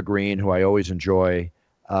 Ava Green, who I always enjoy,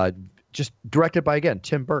 just directed by, again,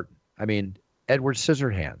 Tim Burton. I mean, Edward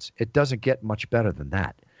Scissorhands. It doesn't get much better than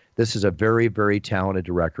that. This is a very, very talented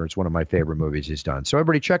director. It's one of my favorite movies he's done. So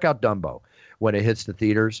everybody check out Dumbo when it hits the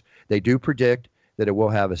theaters. They do predict that it will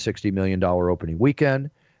have a $60 million opening weekend,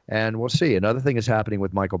 and we'll see. Another thing is happening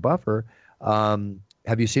with Michael Buffer.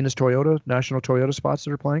 Have you seen his national Toyota spots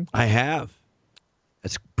that are playing? I have.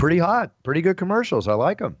 It's pretty hot, pretty good commercials. I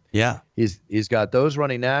like them. Yeah. He's got those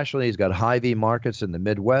running nationally. He's got Hy-Vee markets in the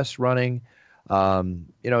Midwest running.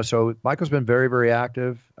 So Michael's been very, very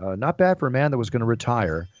active. Not bad for a man that was going to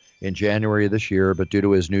retire in January of this year, but due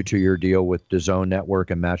to his new 2-year deal with DAZN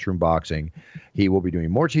Network and Matchroom Boxing, he will be doing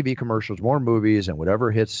more TV commercials, more movies, and whatever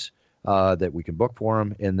hits that we can book for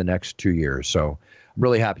him in the next 2 years. So I'm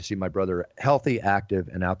really happy to see my brother healthy, active,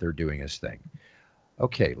 and out there doing his thing.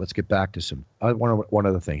 Okay, let's get back to one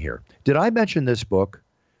other thing here. Did I mention this book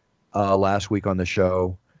last week on the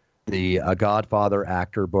show, the Godfather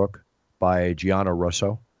actor book by Gianna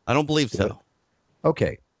Russo? I don't believe so.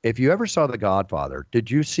 Okay, if you ever saw The Godfather, did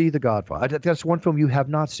you see The Godfather? That's one film you have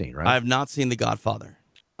not seen, right? I have not seen The Godfather.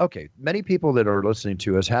 Okay, many people that are listening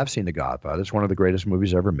to us have seen The Godfather. It's one of the greatest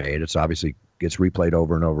movies ever made. It's obviously gets replayed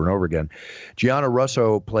over and over and over again. Gianna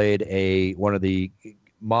Russo played one of the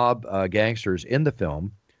mob gangsters in the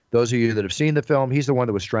film. Those of you that have seen the film, he's the one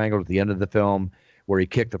that was strangled at the end of the film where he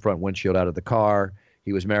kicked the front windshield out of the car.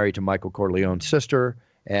 He was married to Michael Corleone's sister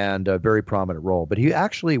and a very prominent role. But he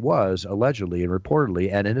actually was allegedly and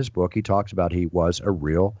reportedly, and in his book, he talks about he was a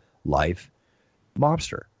real life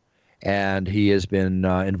mobster. And he has been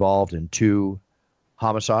involved in 2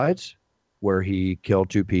 homicides where he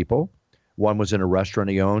killed 2 people. One was in a restaurant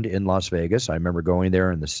he owned in Las Vegas. I remember going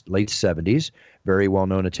there in the late 70s, very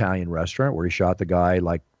well-known Italian restaurant where he shot the guy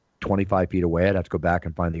like 25 feet away. I'd have to go back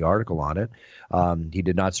and find the article on it. He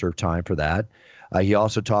did not serve time for that. He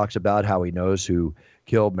also talks about how he knows who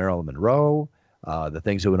killed Marilyn Monroe, the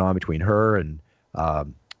things that went on between her and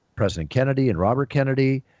President Kennedy and Robert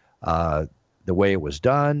Kennedy, the way it was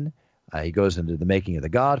done. He goes into the making of The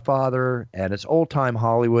Godfather, and it's old-time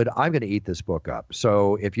Hollywood. I'm going to eat this book up.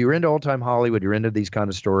 So if you're into old-time Hollywood, you're into these kind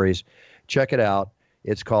of stories, check it out.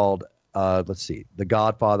 It's called, The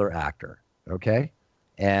Godfather Actor, okay?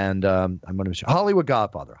 And I'm going to Hollywood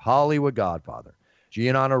Godfather.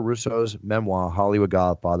 Gianna Russo's memoir, Hollywood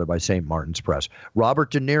Godfather by St. Martin's Press.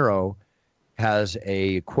 Robert De Niro has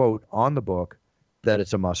a quote on the book that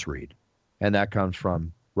it's a must-read, and that comes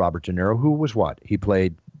from Robert De Niro, who was what? He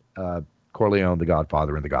played Corleone, the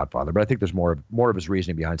Godfather, in The Godfather. But I think there's more of his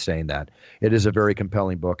reasoning behind saying that. It is a very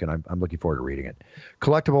compelling book, and I'm looking forward to reading it.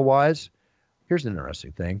 Collectible-wise, here's an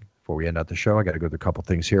interesting thing. Before we end out the show, I got to go through a couple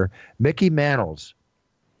things here. Mickey Mantle's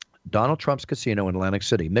Donald Trump's casino in Atlantic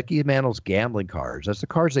City. Mickey Mantle's gambling cards. That's the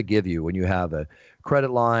cards they give you when you have a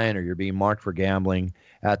credit line or you're being marked for gambling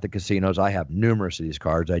at the casinos. I have numerous of these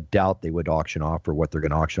cards. I doubt they would auction off for what they're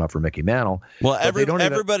going to auction off for Mickey Mantle. Well,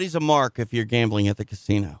 everybody's a mark if you're gambling at the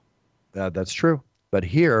casino. That's true. But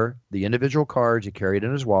here, the individual cards, he carried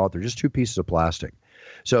in his wallet, they're just 2 pieces of plastic.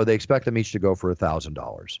 So they expect them each to go for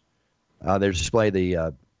 $1,000. They display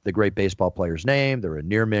the great baseball player's name. They're in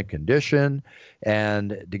near mint condition.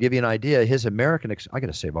 And to give you an idea, his American I got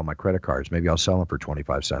to save all my credit cards. Maybe I'll sell them for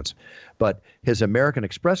 25 cents. But his American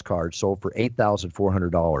Express card sold for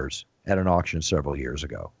 $8,400 at an auction several years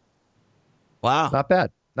ago. Wow. Not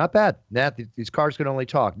bad. Not bad. These cards can only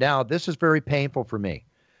talk. Now, this is very painful for me.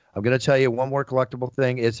 I'm going to tell you one more collectible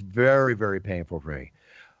thing. It's very, very painful for me.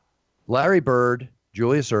 Larry Bird,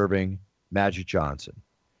 Julius Erving, Magic Johnson.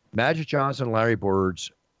 Magic Johnson and Larry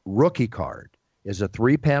Bird's rookie card is a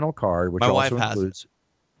 3-panel card, which also includes.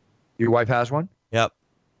 Your wife has one? Yep.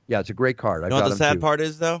 Yeah, it's a great card. You know what the sad part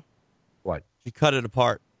is, though? What? She cut it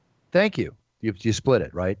apart. Thank you. You split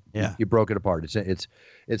it, right? Yeah. You broke it apart. It's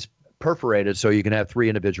perforated so you can have 3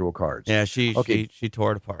 individual cards. Yeah, she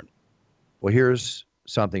tore it apart. Well, here's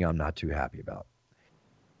something I'm not too happy about.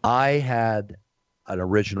 I had an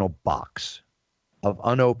original box of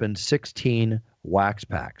unopened 16 wax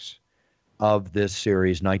packs of this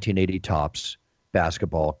series 1980 Topps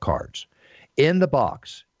basketball cards. In the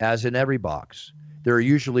box, as in every box, there are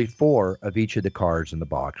usually 4 of each of the cards in the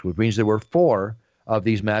box, which means there were 4 of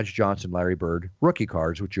these Magic Johnson, Larry Bird rookie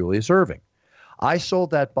cards with Julius Erving. I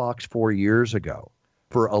sold that box 4 years ago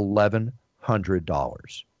for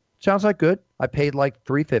 $1,100. Sounds like good. I paid like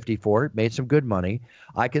 $350 for it, made some good money.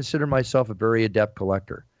 I consider myself a very adept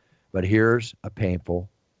collector. But here's a painful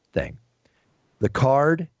thing. The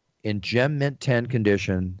card in Gem Mint 10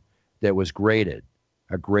 condition that was graded,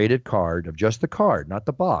 a graded card of just the card, not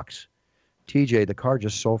the box. TJ, the card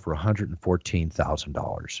just sold for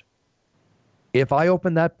 $114,000. If I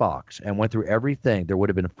opened that box and went through everything, there would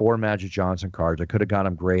have been 4 Magic Johnson cards. I could have got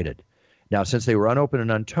them graded. Now, since they were unopened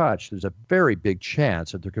and untouched, there's a very big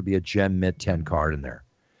chance that there could be a Gem Mint 10 card in there.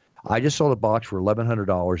 I just sold a box for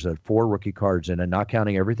 $1,100 that had 4 rookie cards in it, not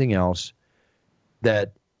counting everything else,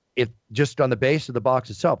 that if just on the base of the box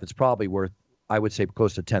itself, it's probably worth, I would say,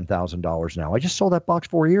 close to $10,000 now. I just sold that box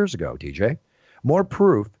 4 years ago, TJ. More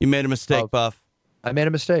proof. You made a mistake, Buff. I made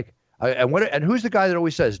a mistake. And who's the guy that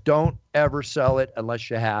always says, don't ever sell it unless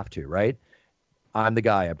you have to, right? I'm the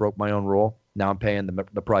guy. I broke my own rule. Now I'm paying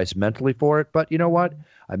the price mentally for it. But you know what?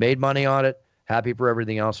 I made money on it. Happy for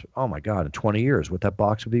everything else. Oh, my God, in 20 years, what that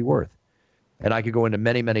box would be worth. And I could go into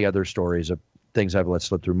many, many other stories of things I've let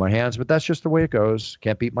slip through my hands. But that's just the way it goes.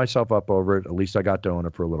 Can't beat myself up over it. At least I got to own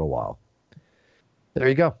it for a little while. There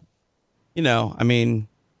you go. You know, I mean,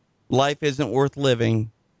 life isn't worth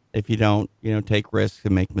living if you don't, take risks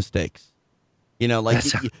and make mistakes. You know, like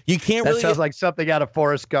you can't really. That sounds like something out of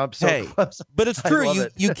Forrest Gump. So hey, close. But it's true.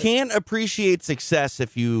 You can't appreciate success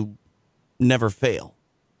if you never fail.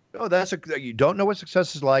 No, you don't know what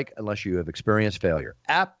success is like unless you have experienced failure.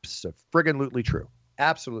 Absolutely true.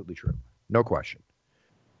 Absolutely true. No question.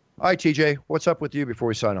 All right, TJ, what's up with you before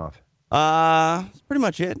we sign off? That's pretty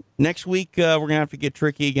much it. Next week, we're going to have to get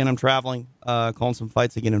tricky again. I'm traveling, calling some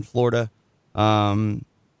fights again in Florida. I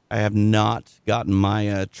have not gotten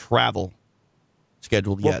my travel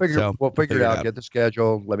scheduled yet. We'll figure it out. Get the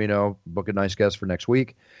schedule. Let me know. Book a nice guest for next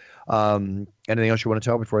week. Anything else you want to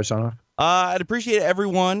tell before I sign off? I'd appreciate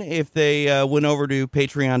everyone if they went over to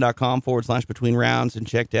patreon.com/between rounds and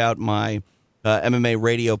checked out my MMA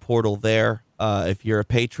radio portal there. If you're a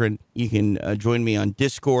patron, you can join me on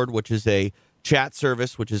Discord, which is a chat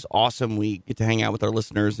service, which is awesome. We get to hang out with our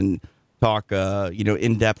listeners and talk,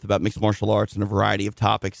 in depth about mixed martial arts and a variety of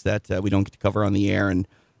topics that we don't get to cover on the air. And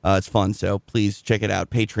it's fun. So please check it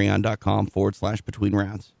out. Patreon.com/between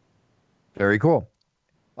rounds. Very cool.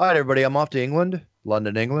 All right, everybody. I'm off to England,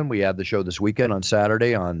 London, England. We have the show this weekend on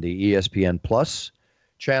Saturday on the ESPN Plus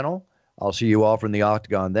channel. I'll see you all from the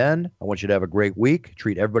Octagon then. I want you to have a great week.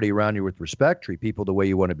 Treat everybody around you with respect. Treat people the way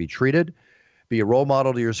you want to be treated. Be a role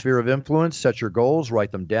model to your sphere of influence. Set your goals.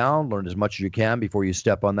 Write them down. Learn as much as you can before you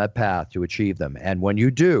step on that path to achieve them. And when you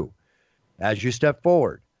do, as you step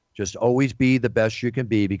forward, just always be the best you can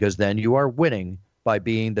be, because then you are winning by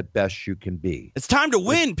being the best you can be. It's time to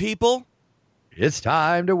win, people. It's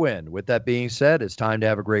time to win. With that being said, it's time to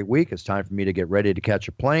have a great week. It's time for me to get ready to catch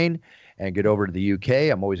a plane and get over to the UK.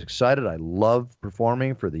 I'm always excited. I love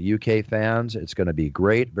performing for the UK fans. It's going to be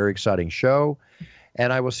great. Very exciting show.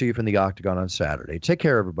 And I will see you from the Octagon on Saturday. Take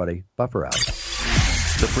care, everybody. Buffer out.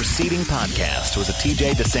 The preceding podcast was a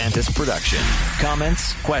TJ DeSantis production.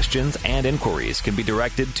 Comments, questions, and inquiries can be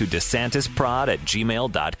directed to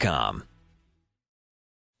DeSantisProd@gmail.com.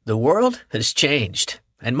 The world has changed,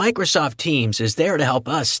 and Microsoft Teams is there to help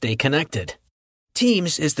us stay connected.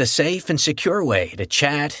 Teams is the safe and secure way to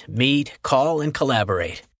chat, meet, call, and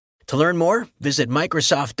collaborate. To learn more, visit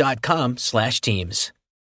Microsoft.com/Teams.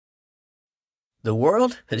 The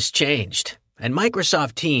world has changed, and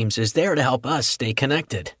Microsoft Teams is there to help us stay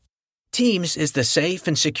connected. Teams is the safe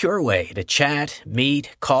and secure way to chat,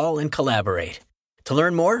 meet, call, and collaborate. To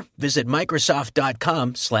learn more, visit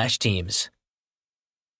Microsoft.com/Teams.